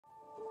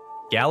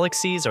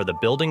Galaxies are the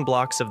building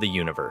blocks of the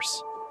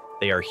universe.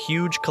 They are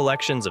huge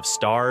collections of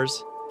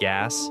stars,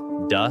 gas,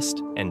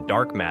 dust, and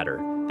dark matter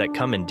that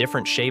come in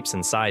different shapes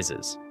and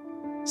sizes.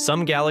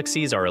 Some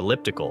galaxies are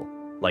elliptical,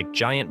 like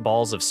giant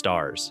balls of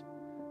stars.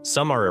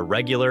 Some are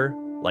irregular,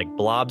 like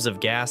blobs of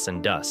gas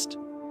and dust.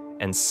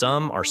 And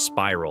some are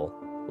spiral,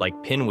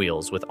 like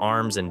pinwheels with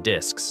arms and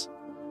disks.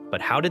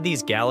 But how did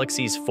these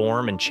galaxies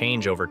form and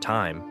change over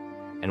time?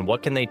 And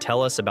what can they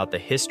tell us about the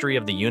history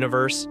of the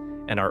universe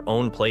and our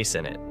own place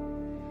in it?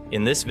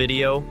 In this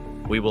video,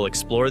 we will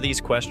explore these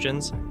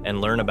questions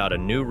and learn about a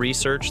new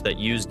research that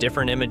used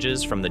different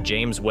images from the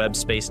James Webb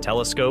Space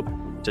Telescope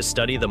to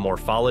study the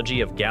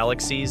morphology of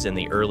galaxies in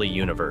the early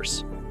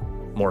universe.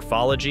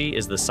 Morphology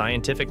is the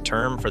scientific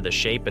term for the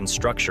shape and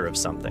structure of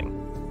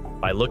something.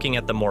 By looking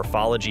at the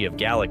morphology of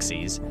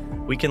galaxies,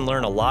 we can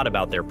learn a lot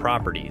about their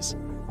properties,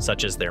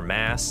 such as their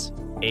mass,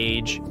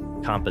 age,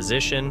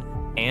 composition,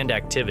 and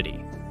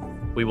activity.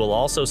 We will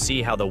also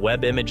see how the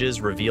Webb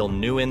images reveal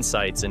new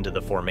insights into the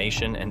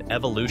formation and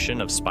evolution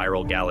of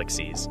spiral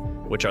galaxies,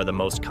 which are the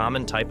most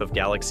common type of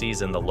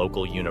galaxies in the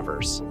local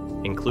universe,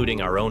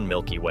 including our own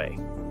Milky Way.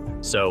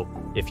 So,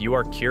 if you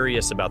are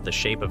curious about the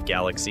shape of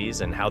galaxies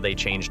and how they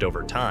changed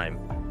over time,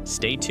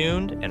 stay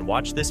tuned and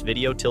watch this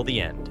video till the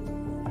end.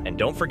 And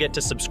don't forget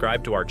to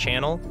subscribe to our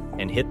channel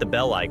and hit the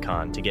bell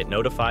icon to get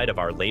notified of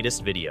our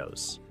latest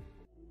videos.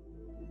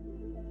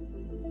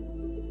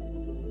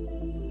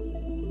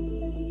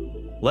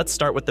 Let's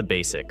start with the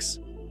basics.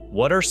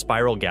 What are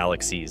spiral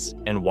galaxies,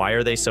 and why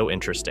are they so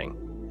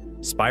interesting?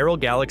 Spiral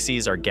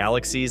galaxies are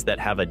galaxies that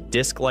have a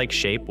disc-like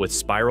shape with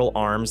spiral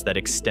arms that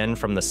extend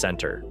from the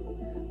center.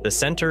 The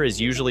center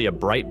is usually a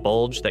bright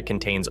bulge that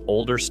contains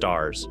older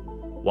stars,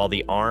 while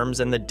the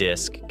arms and the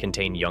disc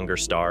contain younger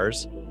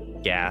stars,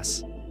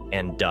 gas,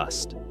 and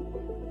dust.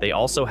 They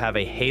also have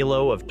a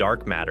halo of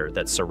dark matter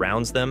that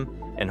surrounds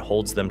them and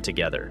holds them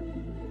together.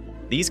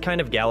 These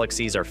kind of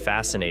galaxies are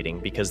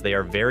fascinating because they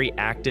are very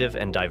active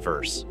and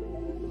diverse.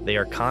 They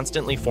are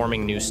constantly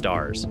forming new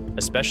stars,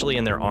 especially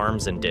in their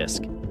arms and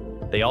disk.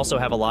 They also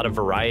have a lot of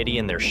variety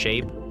in their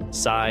shape,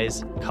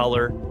 size,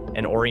 color,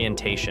 and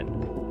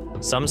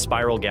orientation. Some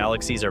spiral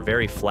galaxies are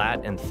very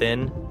flat and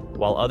thin,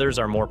 while others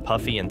are more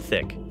puffy and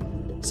thick.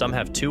 Some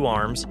have two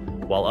arms,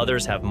 while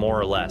others have more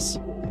or less.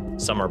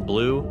 Some are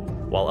blue,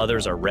 while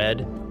others are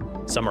red.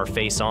 Some are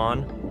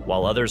face-on,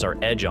 while others are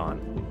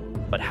edge-on.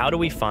 But how do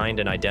we find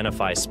and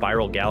identify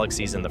spiral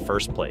galaxies in the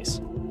first place?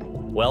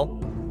 Well,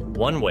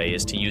 one way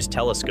is to use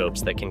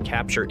telescopes that can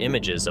capture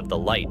images of the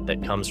light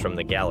that comes from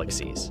the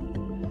galaxies.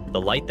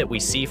 The light that we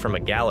see from a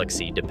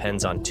galaxy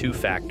depends on two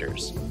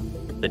factors: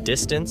 the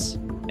distance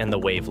and the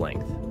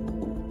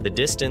wavelength. The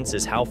distance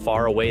is how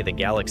far away the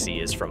galaxy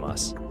is from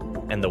us,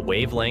 and the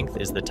wavelength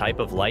is the type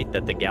of light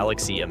that the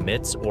galaxy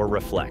emits or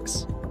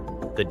reflects.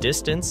 The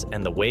distance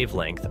and the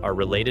wavelength are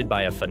related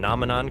by a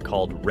phenomenon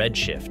called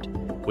redshift,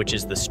 which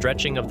is the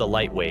stretching of the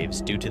light waves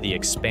due to the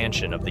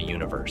expansion of the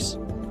universe.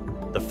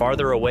 The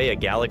farther away a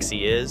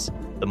galaxy is,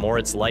 the more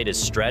its light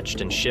is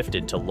stretched and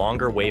shifted to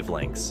longer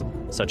wavelengths,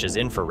 such as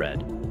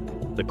infrared.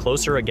 The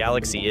closer a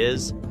galaxy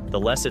is, the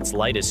less its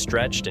light is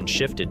stretched and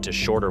shifted to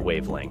shorter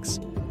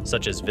wavelengths,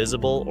 such as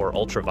visible or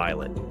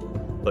ultraviolet.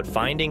 But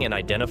finding and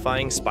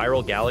identifying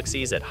spiral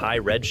galaxies at high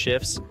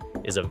redshifts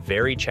is a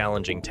very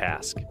challenging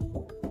task.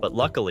 But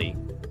luckily,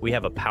 we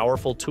have a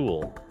powerful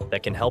tool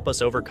that can help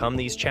us overcome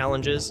these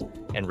challenges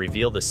and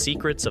reveal the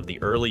secrets of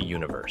the early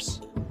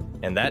universe.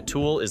 And that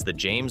tool is the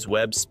James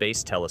Webb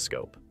Space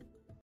Telescope.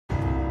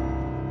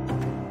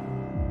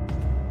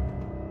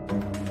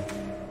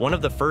 One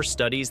of the first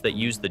studies that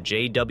used the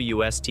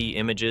JWST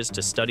images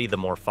to study the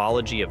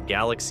morphology of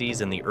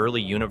galaxies in the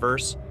early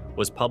universe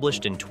was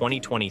published in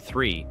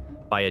 2023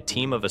 by a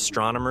team of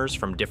astronomers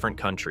from different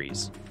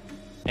countries.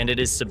 And it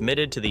is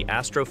submitted to the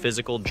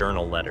Astrophysical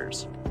Journal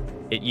Letters.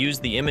 It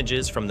used the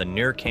images from the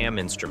Overcame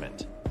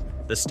instrument.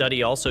 The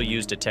study also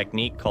used a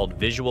technique called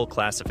visual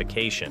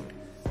classification,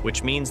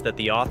 which means that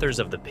the authors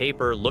of the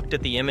paper looked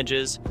at the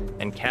images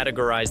and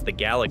categorized the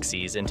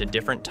galaxies into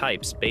different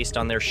types based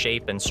on their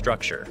shape and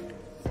structure.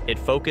 It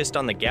focused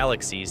on the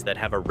galaxies that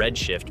have a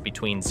redshift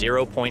between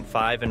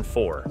 0.5 and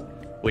 4,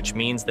 which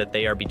means that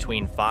they are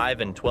between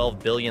 5 and 12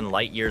 billion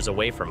light years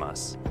away from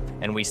us,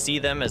 and we see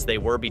them as they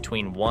were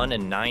between 1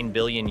 and 9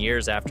 billion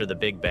years after the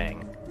Big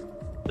Bang.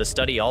 The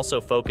study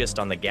also focused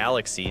on the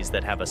galaxies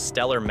that have a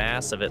stellar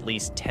mass of at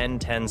least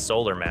 10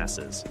 solar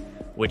masses,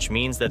 which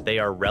means that they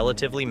are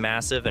relatively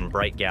massive and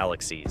bright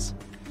galaxies.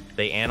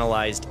 They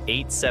analyzed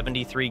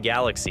 873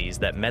 galaxies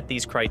that met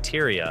these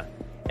criteria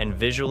and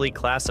visually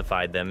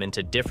classified them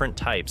into different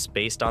types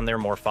based on their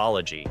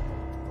morphology.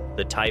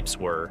 The types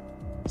were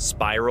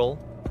spiral,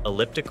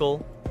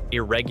 elliptical,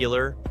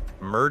 irregular,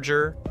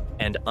 merger,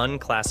 and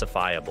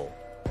unclassifiable.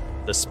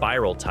 The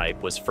spiral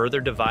type was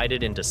further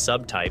divided into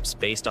subtypes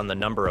based on the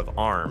number of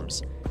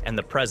arms and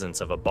the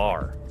presence of a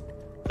bar.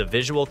 The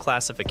visual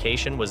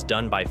classification was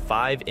done by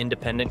 5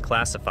 independent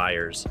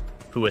classifiers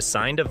who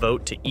assigned a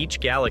vote to each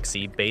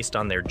galaxy based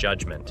on their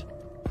judgment.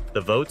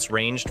 The votes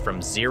ranged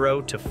from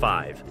 0 to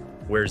 5,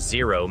 where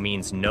 0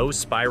 means no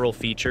spiral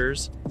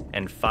features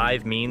and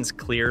 5 means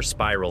clear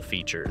spiral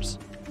features.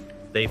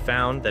 They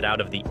found that out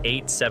of the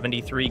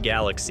 873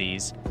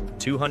 galaxies,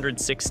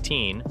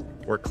 216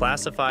 were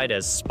classified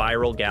as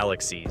spiral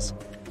galaxies,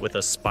 with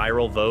a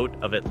spiral vote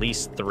of at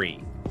least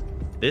 3.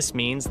 This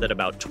means that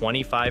about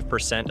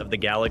 25% of the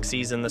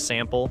galaxies in the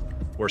sample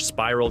were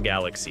spiral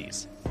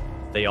galaxies.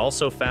 They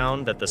also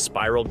found that the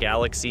spiral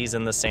galaxies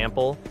in the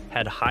sample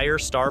had higher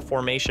star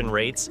formation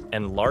rates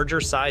and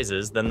larger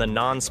sizes than the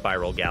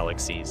non-spiral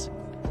galaxies.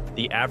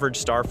 The average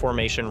star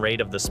formation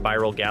rate of the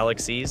spiral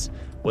galaxies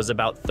was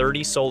about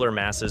 30 solar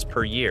masses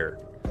per year,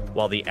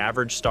 while the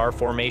average star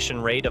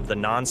formation rate of the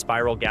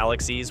non-spiral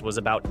galaxies was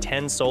about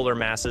 10 solar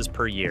masses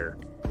per year.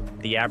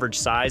 The average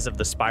size of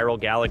the spiral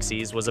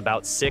galaxies was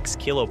about 6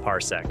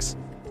 kiloparsecs,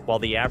 while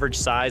the average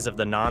size of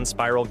the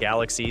non-spiral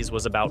galaxies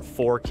was about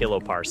 4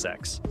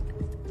 kiloparsecs.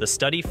 The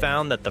study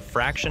found that the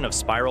fraction of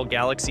spiral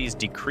galaxies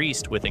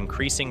decreased with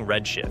increasing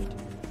redshift.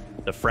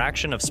 The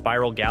fraction of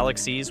spiral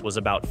galaxies was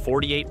about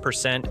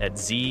 48% at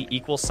z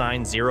equals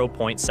sign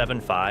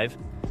 0.75,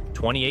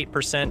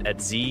 28%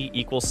 at z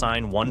equals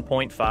sign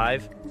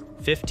 1.5,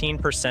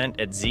 15%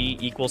 at z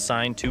equals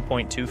sign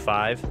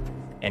 2.25,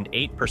 and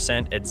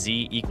 8% at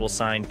z equals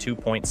sign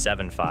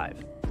 2.75.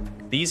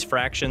 These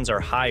fractions are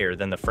higher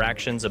than the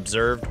fractions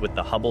observed with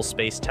the Hubble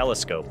Space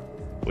Telescope,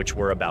 which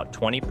were about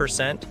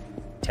 20%,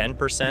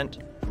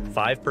 10%,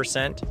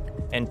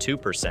 5%, and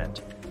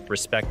 2%,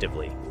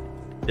 respectively.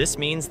 This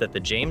means that the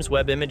James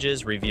Webb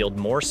images revealed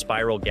more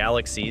spiral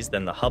galaxies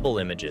than the Hubble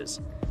images,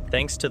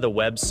 thanks to the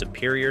Webb's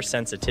superior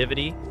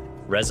sensitivity,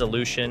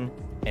 resolution,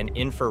 and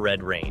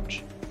infrared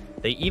range.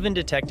 They even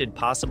detected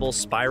possible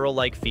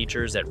spiral-like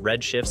features at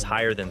redshifts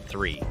higher than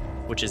 3,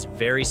 which is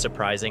very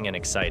surprising and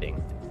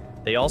exciting.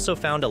 They also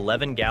found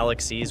 11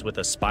 galaxies with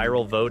a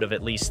spiral vote of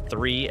at least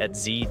 3 at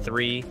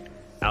Z3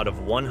 out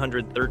of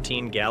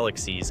 113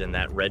 galaxies in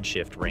that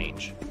redshift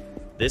range.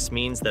 This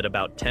means that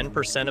about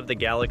 10% of the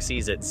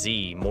galaxies at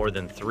Z more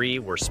than 3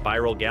 were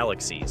spiral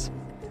galaxies.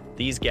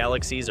 These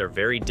galaxies are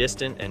very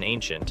distant and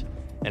ancient,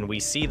 and we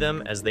see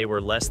them as they were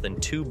less than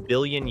 2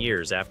 billion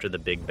years after the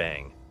Big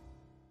Bang.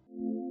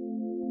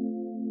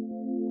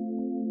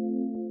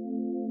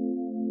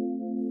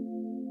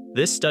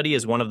 This study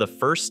is one of the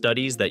first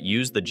studies that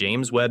used the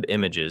James Webb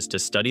images to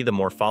study the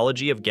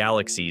morphology of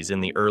galaxies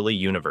in the early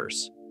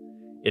universe.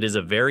 It is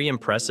a very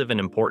impressive and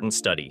important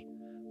study,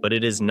 but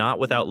it is not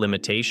without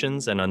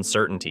limitations and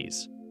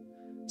uncertainties.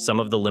 Some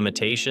of the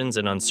limitations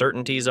and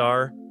uncertainties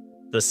are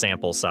the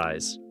sample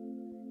size.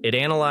 It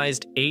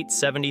analyzed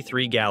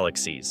 873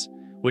 galaxies,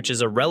 which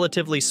is a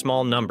relatively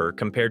small number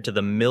compared to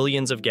the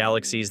millions of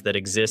galaxies that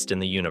exist in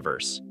the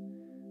universe.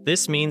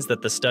 This means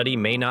that the study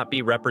may not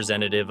be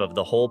representative of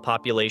the whole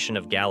population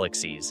of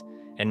galaxies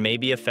and may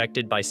be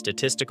affected by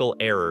statistical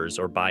errors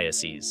or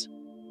biases.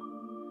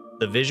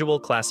 The visual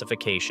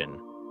classification.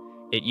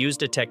 It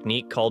used a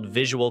technique called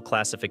visual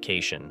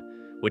classification,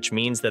 which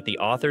means that the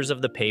authors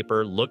of the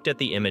paper looked at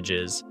the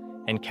images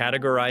and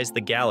categorized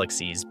the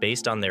galaxies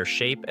based on their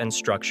shape and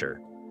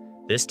structure.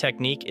 This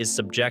technique is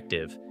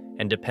subjective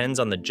and depends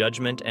on the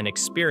judgment and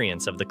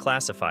experience of the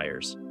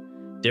classifiers.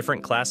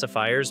 Different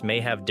classifiers may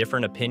have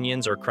different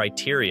opinions or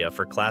criteria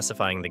for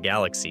classifying the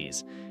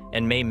galaxies,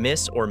 and may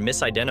miss or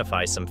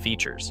misidentify some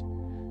features.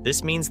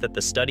 This means that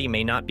the study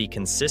may not be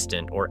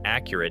consistent or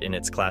accurate in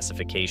its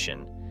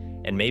classification,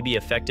 and may be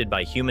affected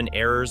by human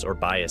errors or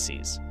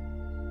biases.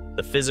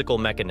 The physical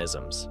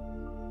mechanisms.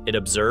 It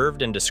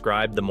observed and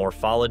described the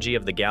morphology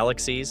of the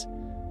galaxies,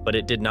 but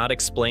it did not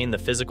explain the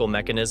physical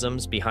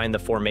mechanisms behind the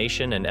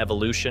formation and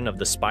evolution of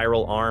the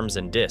spiral arms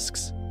and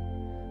disks.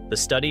 The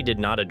study did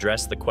not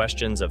address the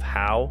questions of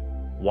how,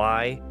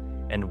 why,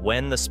 and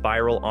when the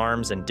spiral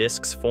arms and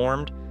disks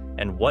formed,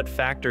 and what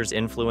factors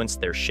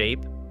influenced their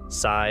shape,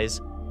 size,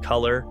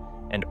 color,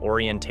 and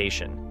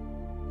orientation.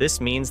 This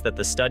means that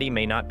the study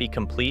may not be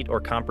complete or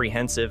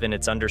comprehensive in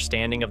its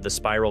understanding of the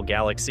spiral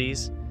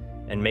galaxies,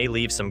 and may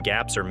leave some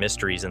gaps or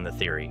mysteries in the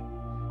theory.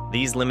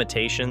 These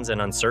limitations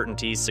and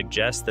uncertainties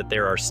suggest that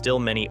there are still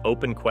many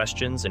open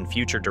questions and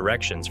future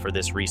directions for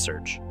this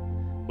research.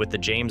 With the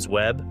James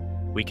Webb,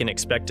 we can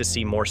expect to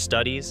see more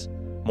studies,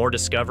 more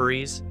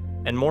discoveries,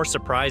 and more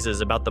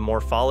surprises about the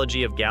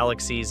morphology of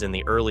galaxies in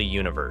the early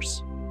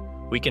universe.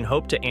 We can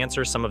hope to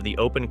answer some of the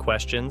open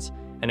questions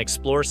and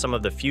explore some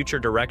of the future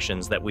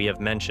directions that we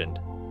have mentioned.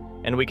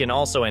 And we can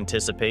also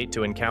anticipate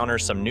to encounter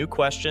some new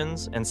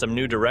questions and some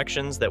new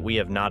directions that we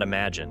have not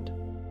imagined.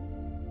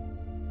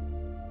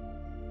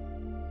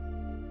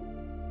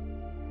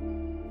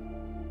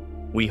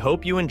 We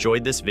hope you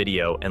enjoyed this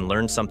video and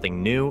learned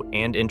something new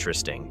and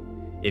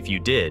interesting. If you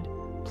did,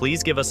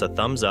 please give us a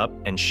thumbs up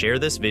and share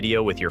this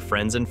video with your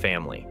friends and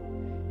family.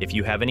 If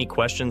you have any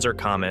questions or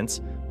comments,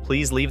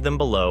 please leave them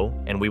below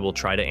and we will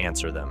try to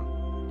answer them.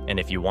 And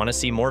if you want to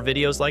see more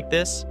videos like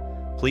this,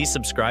 please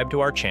subscribe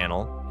to our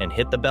channel and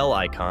hit the bell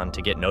icon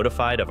to get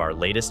notified of our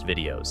latest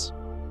videos.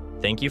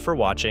 Thank you for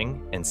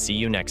watching and see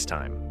you next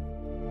time.